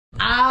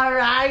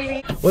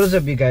Alrighty. What is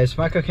up, you guys?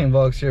 My cooking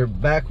vlogs here,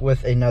 back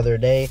with another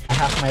day. I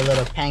have my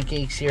little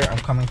pancakes here. I'm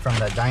coming from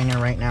the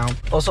diner right now.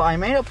 Also, I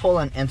made a poll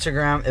on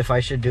Instagram if I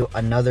should do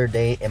another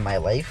day in my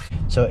life.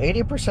 So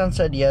 80%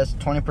 said yes,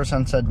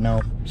 20% said no.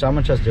 So I'm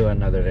gonna just do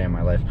another day in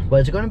my life.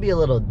 But it's gonna be a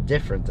little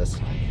different this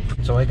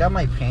time. So I got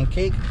my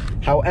pancake.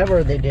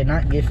 However, they did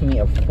not give me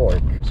a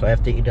fork. So I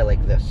have to eat it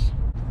like this.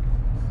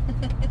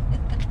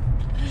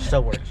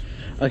 Still works.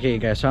 Okay,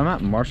 guys, so I'm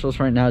at Marshall's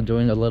right now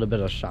doing a little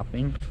bit of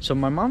shopping. So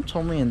my mom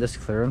told me in this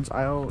clearance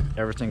aisle,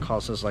 everything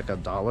costs us like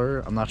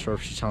 $1. I'm not sure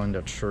if she's telling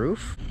the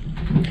truth.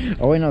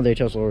 Oh, wait, no, they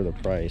just lowered the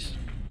price.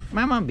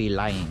 My mom be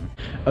lying.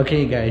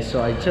 Okay, guys,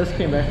 so I just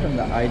came back from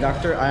the eye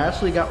doctor. I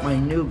actually got my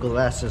new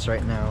glasses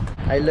right now.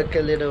 I look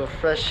a little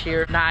fresh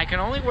here. Now, I can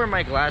only wear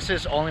my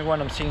glasses only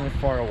when I'm seeing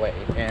far away.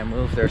 And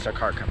move, there's a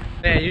car coming.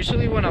 Yeah,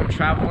 usually when I'm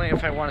traveling,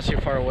 if I want to see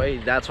far away,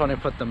 that's when I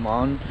put them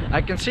on. I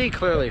can see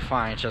clearly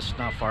fine, just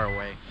not far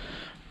away.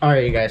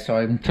 Alright, you guys, so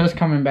I'm just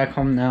coming back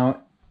home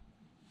now.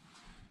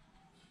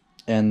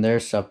 And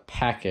there's a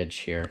package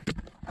here.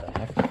 What the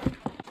heck?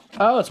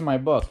 Oh, it's my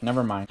book.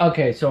 Never mind.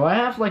 Okay, so I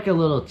have like a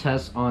little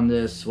test on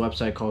this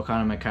website called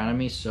Khan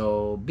Academy.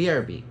 So,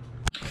 BRB.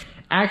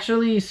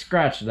 Actually,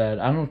 scratch that.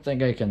 I don't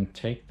think I can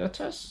take the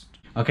test.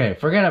 Okay,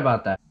 forget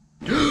about that.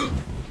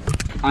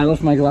 I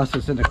left my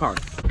glasses in the car.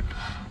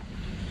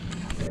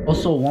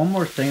 Also, one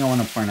more thing I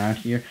want to point out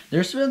here.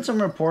 There's been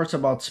some reports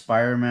about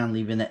Spider-Man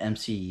leaving the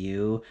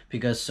MCU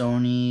because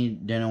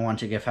Sony didn't want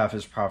to give half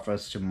his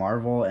profits to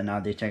Marvel, and now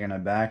they're taking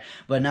it back.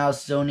 But now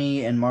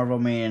Sony and Marvel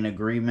made an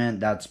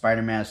agreement that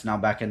Spider-Man is now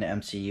back in the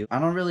MCU. I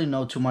don't really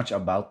know too much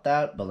about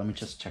that, but let me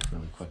just check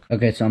really quick.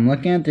 Okay, so I'm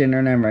looking at the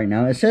internet right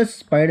now. It says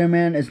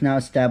Spider-Man is now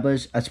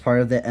established as part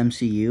of the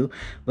MCU,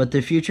 but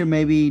the future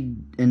may be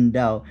in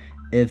doubt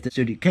if the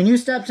studio... Can you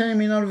stop sending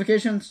me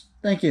notifications?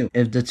 Thank you.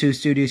 If the two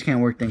studios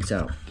can't work things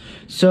out.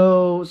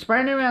 So,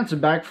 Spider-Man's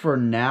back for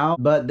now,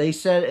 but they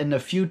said in the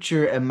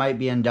future it might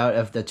be in doubt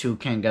if the two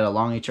can't get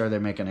along each other,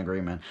 make an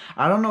agreement.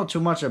 I don't know too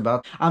much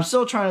about... I'm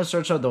still trying to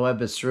search out the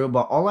web it's true,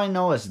 but all I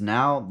know is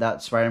now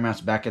that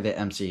Spider-Man's back at the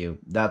MCU.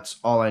 That's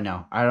all I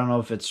know. I don't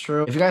know if it's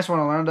true. If you guys want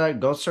to learn that,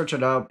 go search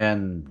it up,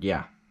 and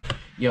yeah.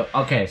 Yo,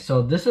 okay,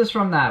 so this is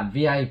from that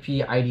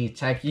VIP ID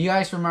Tech. You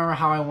guys remember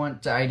how I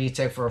went to ID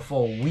Tech for a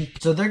full week?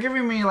 So they're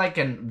giving me like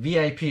a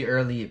VIP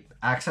early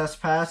access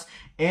pass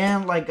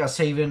and like a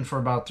save-in for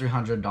about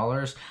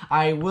 $300.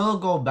 I will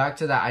go back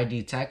to that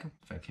ID Tech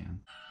if I can.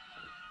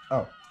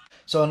 Oh.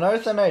 So another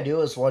thing I do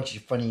is watch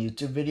funny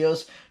YouTube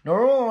videos.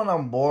 Normally when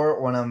I'm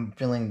bored, when I'm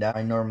feeling down,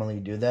 I normally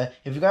do that.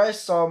 If you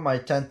guys saw my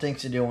 10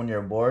 things to do when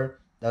you're bored,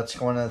 that's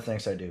one of the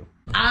things I do.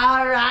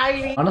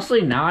 Alright.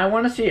 Honestly, now I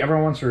want to see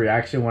everyone's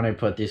reaction when I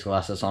put these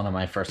glasses on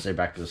my first day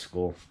back to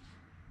school.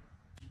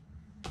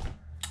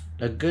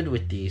 Look good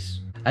with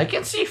these. I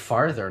can see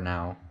farther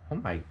now. Oh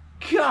my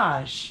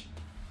gosh.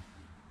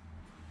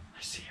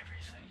 I see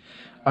everything.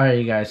 Alright,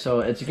 you guys, so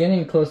it's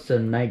getting close to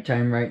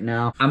nighttime right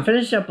now. I'm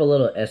finishing up a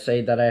little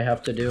essay that I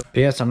have to do.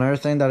 P.S. Another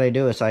thing that I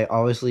do is I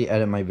obviously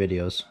edit my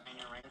videos.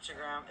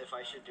 Instagram if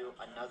I should do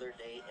another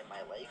day in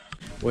my life,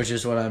 which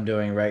is what I'm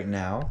doing right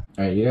now.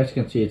 Alright, you guys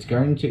can see it's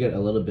starting to get a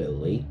little bit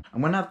late.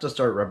 I'm gonna have to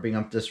start wrapping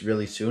up this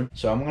really soon,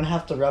 so I'm gonna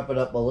have to wrap it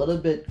up a little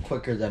bit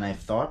quicker than I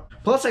thought.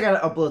 Plus I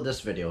gotta upload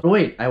this video. But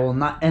wait, I will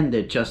not end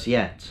it just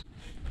yet.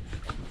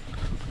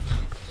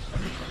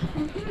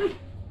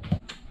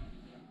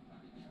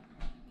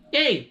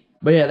 Yay!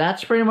 But yeah,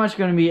 that's pretty much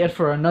going to be it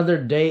for another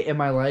day in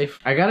my life.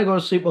 I gotta go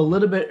to sleep a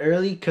little bit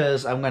early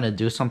because I'm gonna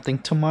do something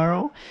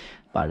tomorrow.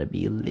 About to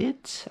be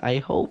lit, I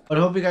hope. But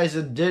I hope you guys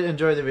did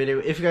enjoy the video.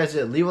 If you guys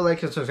did, leave a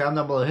like and subscribe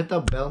down below. Hit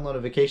the bell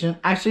notification.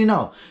 Actually,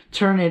 no.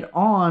 Turn it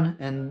on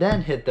and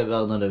then hit the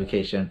bell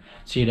notification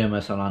so you don't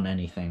miss out on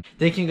anything.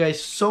 Thank you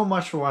guys so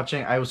much for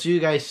watching. I will see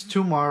you guys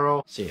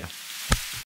tomorrow. See ya.